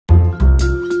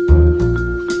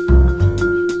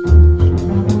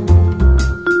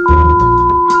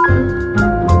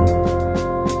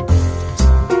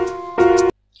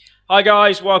Hi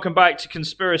guys, welcome back to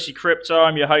Conspiracy Crypto.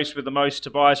 I'm your host with the most,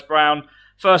 Tobias Brown.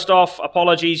 First off,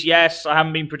 apologies, yes, I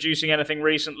haven't been producing anything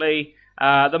recently.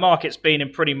 The market's been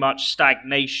in pretty much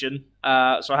stagnation, so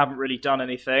I haven't really done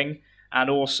anything. And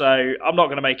also, I'm not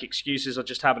going to make excuses, I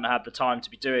just haven't had the time to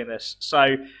be doing this.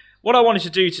 So, what I wanted to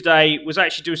do today was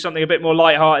actually do something a bit more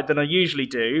lighthearted than I usually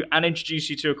do, and introduce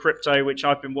you to a crypto which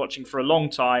I've been watching for a long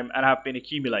time and have been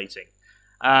accumulating.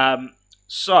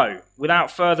 So, without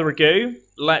further ado,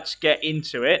 let's get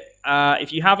into it.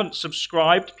 If you haven't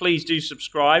subscribed, please do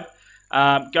subscribe.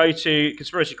 Go to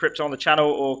Conspiracy Crypto on the channel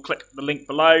or click the link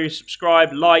below.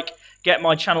 Subscribe, like, get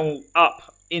my channel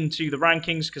up into the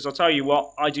rankings, because I'll tell you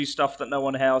what, I do stuff that no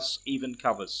one else even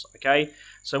covers, okay?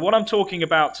 So what I'm talking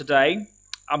about today,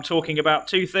 I'm talking about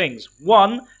two things.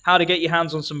 One, how to get your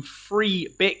hands on some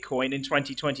free Bitcoin in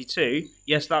 2022.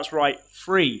 Yes, that's right,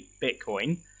 free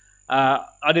Bitcoin.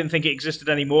 I didn't think it existed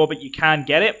anymore, but you can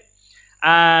get it.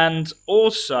 And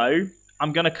also,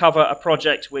 I'm going to cover a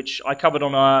project which I covered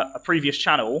on a previous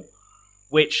channel,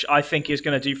 which I think is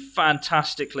going to do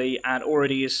fantastically and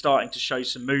already is starting to show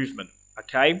some movement.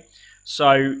 Okay,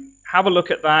 so have a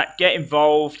look at that, get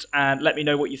involved, and let me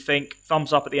know what you think.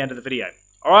 Thumbs up at the end of the video.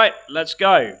 All right, let's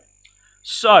go.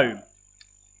 So,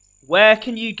 where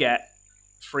can you get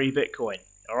free Bitcoin?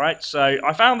 All right, so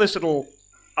I found this little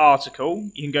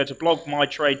article. You can go to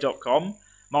blogmytrade.com,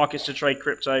 markets to trade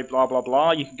crypto, blah blah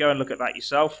blah. You can go and look at that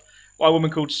yourself. By a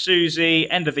woman called Susie,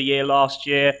 end of the year last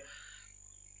year.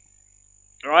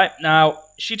 All right, now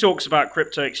she talks about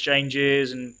crypto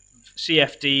exchanges and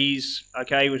CFDs,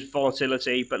 okay, with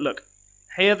volatility. But look,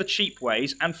 here are the cheap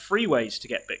ways and free ways to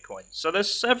get Bitcoin. So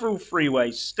there's several free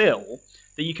ways still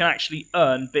that you can actually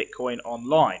earn Bitcoin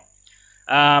online.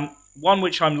 One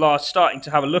which I'm starting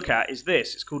to have a look at is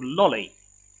this. It's called Lolli.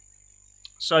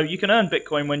 So you can earn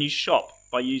Bitcoin when you shop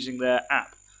by using their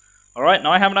app. All right,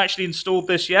 now I haven't actually installed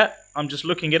this yet. I'm just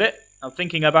looking at it. I'm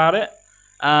thinking about it.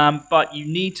 But you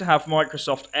need to have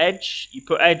Microsoft Edge. You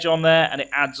put Edge on there and it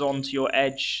adds on to your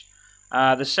Edge.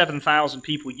 There's 7,000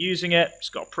 people using it. It's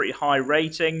got a pretty high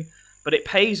rating. But it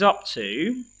pays up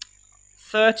to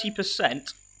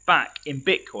 30% back in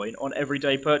Bitcoin on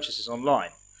everyday purchases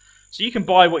online. So you can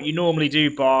buy what you normally do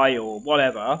buy or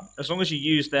whatever. As long as you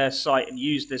use their site and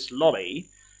use this Lolli,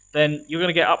 then you're going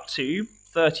to get up to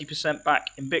 30% back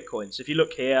in Bitcoin. So if you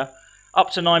look here,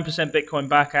 up to 9% Bitcoin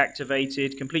back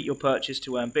activated, complete your purchase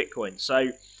to earn Bitcoin.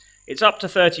 So it's up to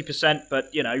 30%,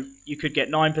 but you know, you could get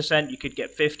 9%, you could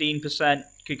get 15%, you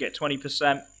could get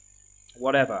 20%,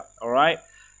 whatever, all right?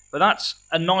 But that's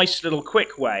a nice little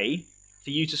quick way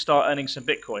for you to start earning some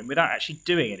Bitcoin without actually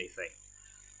doing anything.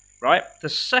 Right. The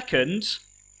second,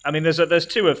 I mean, there's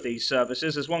two of these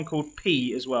services. There's one called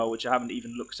P as well, which I haven't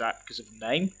even looked at because of the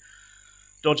name.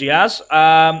 Dodgy as.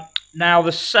 Now,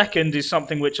 the second is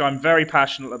something which I'm very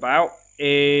passionate about,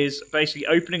 is basically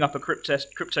opening up a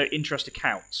crypto interest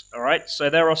account. All right. So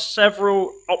there are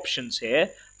several options here.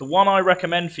 The one I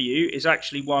recommend for you is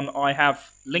actually one I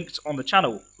have linked on the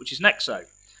channel, which is Nexo.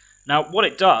 Now, what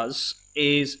it does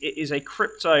is it is a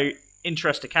crypto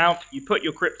interest account. You put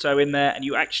your crypto in there and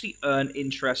you actually earn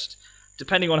interest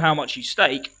depending on how much you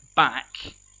stake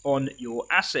back on your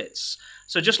assets.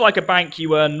 So just like a bank,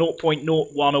 you earn 0.01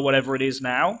 or whatever it is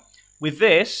now. With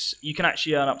this, you can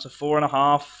actually earn up to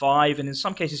 4.5%, 5%, and in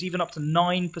some cases even up to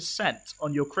 9%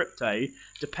 on your crypto,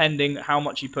 depending how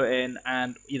much you put in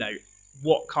and you know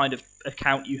what kind of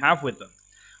account you have with them.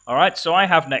 All right, so I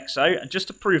have Nexo, and just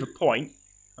to prove a point,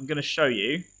 I'm going to show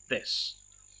you this.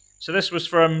 So this was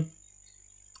from,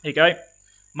 here you go,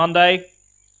 Monday.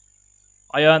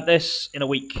 I earned this in a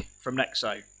week from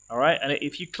Nexo. All right, and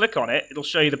if you click on it, it'll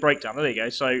show you the breakdown. There you go.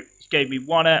 So it gave me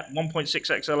 1.6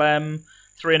 XLM,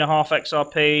 3.5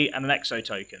 XRP, and an XO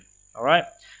token. All right.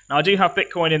 Now I do have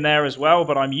Bitcoin in there as well,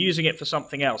 but I'm using it for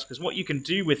something else, because what you can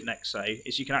do with Nexo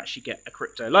is you can actually get a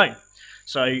crypto loan.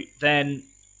 So then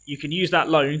you can use that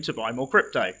loan to buy more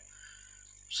crypto.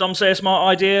 Some say a smart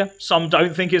idea. Some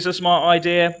don't think it's a smart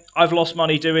idea. I've lost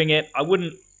money doing it. I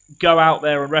wouldn't go out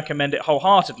there and recommend it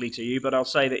wholeheartedly to you, but I'll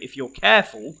say that if you're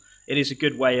careful, it is a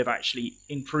good way of actually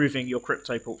improving your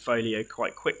crypto portfolio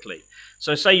quite quickly.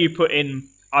 So say you put in,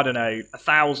 I don't know,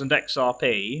 1,000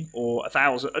 XRP or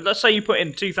 1,000, let's say you put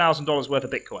in $2,000 worth of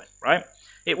Bitcoin, right?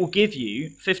 It will give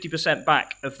you 50%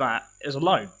 back of that as a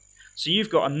loan. So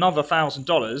you've got another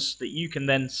 $1,000 that you can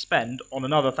then spend on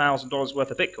another $1,000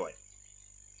 worth of Bitcoin.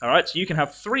 All right, so you can have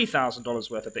 $3,000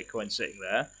 worth of Bitcoin sitting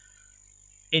there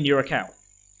in your account.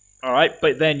 All right,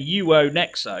 but then you owe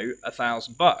Nexo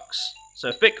 $1,000. So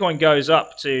if Bitcoin goes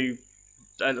up to,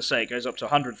 let's say it goes up to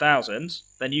 100,000,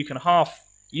 then you can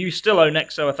you still owe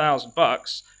Nexo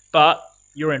 $1,000, but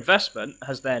your investment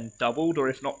has then doubled or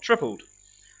if not tripled.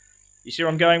 You see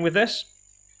where I'm going with this?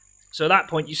 So at that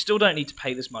point, you still don't need to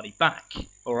pay this money back,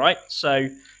 all right? So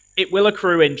it will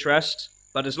accrue interest,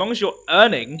 but as long as you're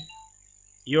earning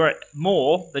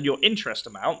more than your interest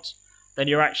amount, then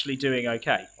you're actually doing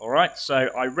okay, all right? So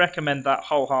I recommend that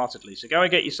wholeheartedly. So go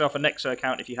and get yourself a Nexo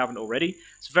account if you haven't already.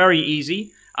 It's very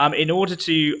easy. In order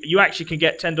to, you actually can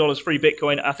get $10 free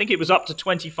Bitcoin. I think it was up to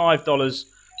 $25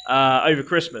 over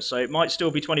Christmas, so it might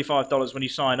still be $25 when you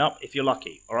sign up if you're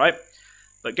lucky, all right?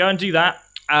 But go and do that.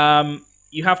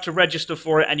 You have to register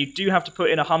for it, and you do have to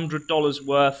put in $100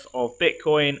 worth of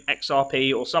Bitcoin,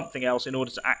 XRP, or something else in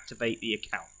order to activate the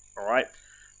account, all right?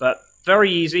 But very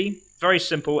easy, very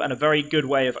simple, and a very good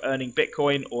way of earning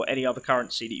Bitcoin or any other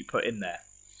currency that you put in there.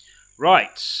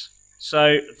 Right,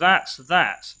 so that's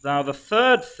that. Now, the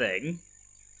third thing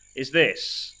is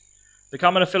this.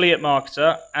 Become an affiliate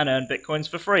marketer and earn Bitcoins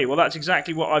for free. Well, that's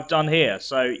exactly what I've done here.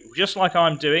 So just like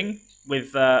I'm doing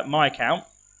with my account,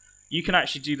 you can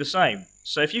actually do the same.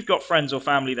 So if you've got friends or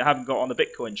family that haven't got on the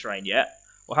Bitcoin train yet,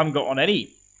 or haven't got on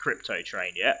any crypto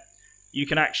train yet, you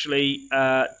can actually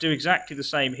do exactly the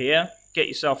same here. Get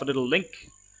yourself a little link,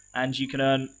 and you can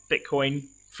earn Bitcoin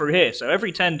through here. So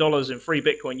every $10 in free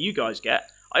Bitcoin you guys get,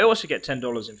 I also get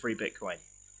 $10 in free Bitcoin.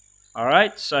 All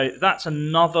right, so that's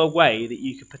another way that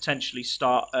you could potentially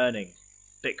start earning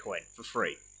Bitcoin for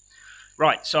free.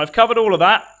 Right, so I've covered all of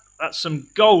that. That's some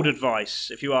gold advice,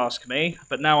 if you ask me.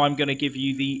 But now I'm going to give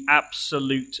you the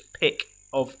absolute pick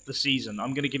of the season.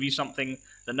 I'm going to give you something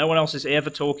that no one else is ever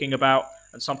talking about,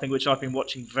 and something which I've been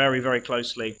watching very, very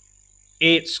closely.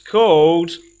 It's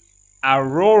called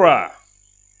Aurora.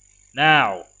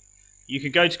 Now, you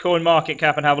can go to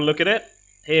CoinMarketCap and have a look at it.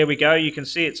 Here we go. You can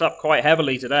see it's up quite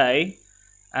heavily today.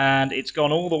 And it's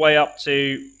gone all the way up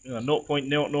to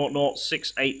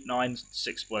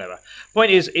 0.000689, whatever. Point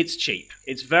is, it's cheap.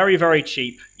 It's very, very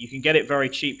cheap. You can get it very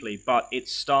cheaply, but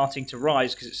it's starting to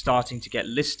rise because it's starting to get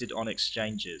listed on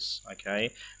exchanges,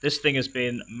 okay? This thing has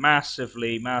been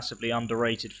massively, massively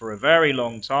underrated for a very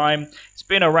long time. It's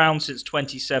been around since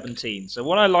 2017. So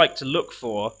what I like to look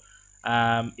for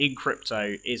in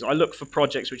crypto is I look for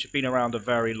projects which have been around a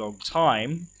very long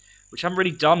time, which haven't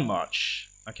really done much,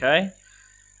 okay?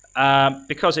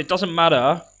 Because it doesn't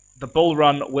matter, the bull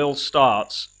run will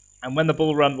start, and when the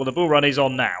bull run, well, the bull run is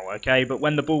on now, okay, but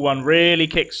when the bull run really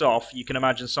kicks off, you can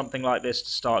imagine something like this to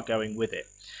start going with it.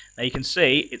 Now you can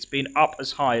see it's been up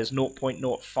as high as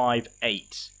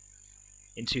 0.058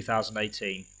 in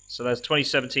 2018. So there's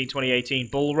 2017, 2018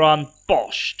 bull run,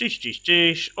 bosh, dish, dish,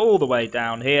 dish, all the way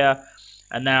down here,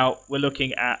 and now we're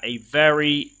looking at a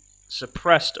very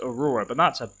suppressed Aurora, but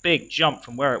that's a big jump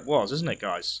from where it was, isn't it,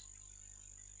 guys?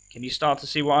 Can you start to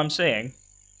see what I'm seeing?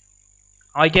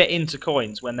 I get into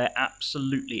coins when they're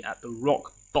absolutely at the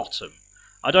rock bottom.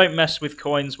 I don't mess with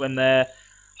coins when they're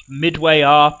midway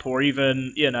up or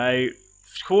even, you know,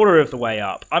 quarter of the way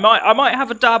up. I might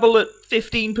have a dabble at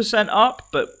 15% up,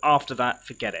 but after that,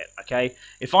 forget it, okay?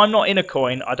 If I'm not in a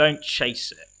coin, I don't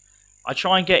chase it. I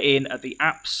try and get in at the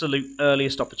absolute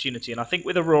earliest opportunity, and I think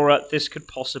with Aurora, this could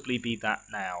possibly be that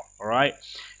now, all right?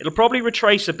 It'll probably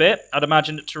retrace a bit. I'd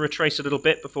imagine it to retrace a little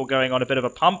bit before going on a bit of a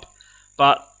pump,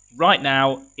 but right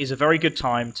now is a very good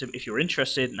time to, if you're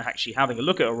interested in actually having a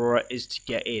look at Aurora, is to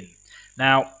get in.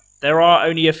 Now, there are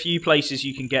only a few places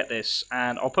you can get this,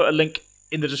 and I'll put a link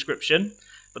in the description,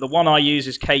 but the one I use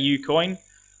is KU Coin.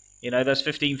 You know, there's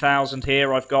 15,000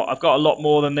 here. I've got a lot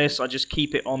more than this. I just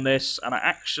keep it on this, and I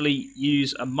actually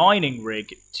use a mining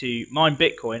rig to mine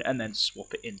Bitcoin and then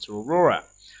swap it into Aurora.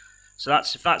 So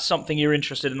if that's something you're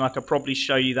interested in, I could probably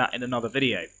show you that in another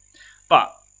video.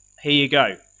 But here you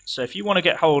go. So if you want to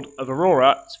get hold of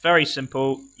Aurora, it's very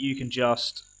simple. You can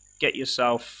just get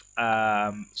yourself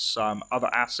some other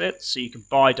assets, so you can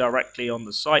buy directly on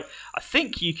the site. I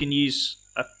think you can use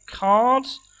a card.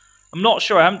 I'm not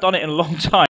sure. I haven't done it in a long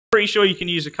time. Pretty sure you can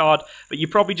use a card, but you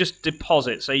probably just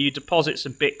deposit. So you deposit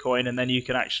some Bitcoin, and then you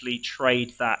can actually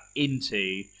trade that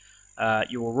into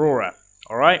your Aurora.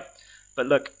 All right, but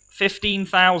look,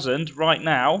 15,000 right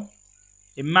now.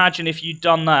 Imagine if you'd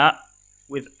done that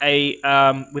with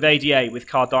ADA, with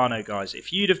Cardano, guys.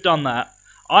 If you'd have done that,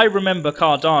 I remember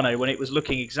Cardano when it was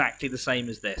looking exactly the same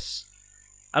as this,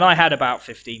 and I had about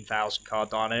 15,000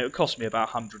 Cardano. It cost me about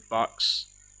 $100.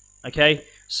 Okay,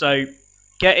 so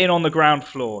get in on the ground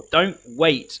floor. Don't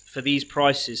wait for these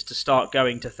prices to start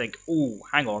going to think, oh,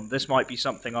 hang on, this might be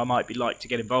something I might be like to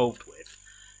get involved with.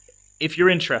 If you're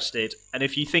interested, and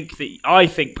if you think that, I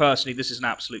think personally this is an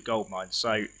absolute goldmine.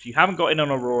 So if you haven't got in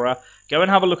on Aurora, go and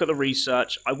have a look at the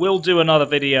research. I will do another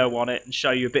video on it and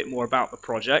show you a bit more about the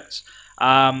project.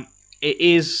 It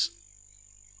is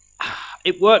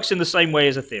it works in the same way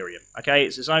as Ethereum. Okay,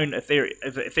 it's its own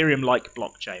Ethereum-like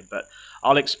blockchain, but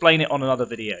I'll explain it on another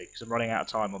video because I'm running out of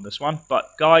time on this one.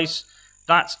 But guys,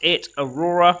 that's it.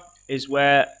 Aurora is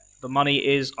where the money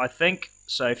is, I think.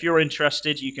 So if you're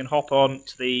interested, you can hop on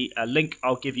to the link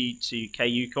I'll give you to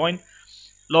KuCoin.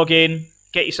 Log in,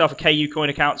 get yourself a KuCoin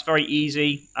account. It's very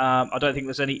easy. I don't think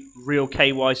there's any real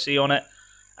KYC on it.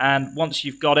 And once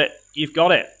you've got it, you've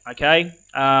got it. Okay,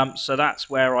 so that's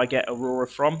where I get Aurora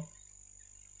from.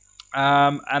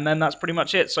 And then that's pretty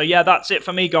much it. So yeah, that's it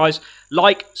for me, guys.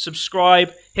 Like,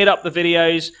 subscribe, hit up the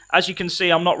videos. As you can see,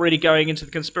 I'm not really going into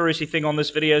the conspiracy thing on this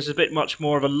video. It's a bit much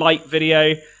more of a light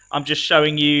video. I'm just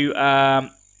showing you an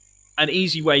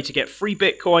easy way to get free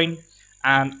Bitcoin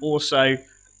and also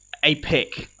a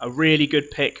pick, a really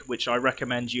good pick, which I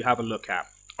recommend you have a look at.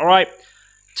 All right,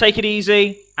 take it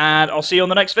easy, and I'll see you on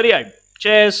the next video.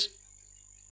 Cheers.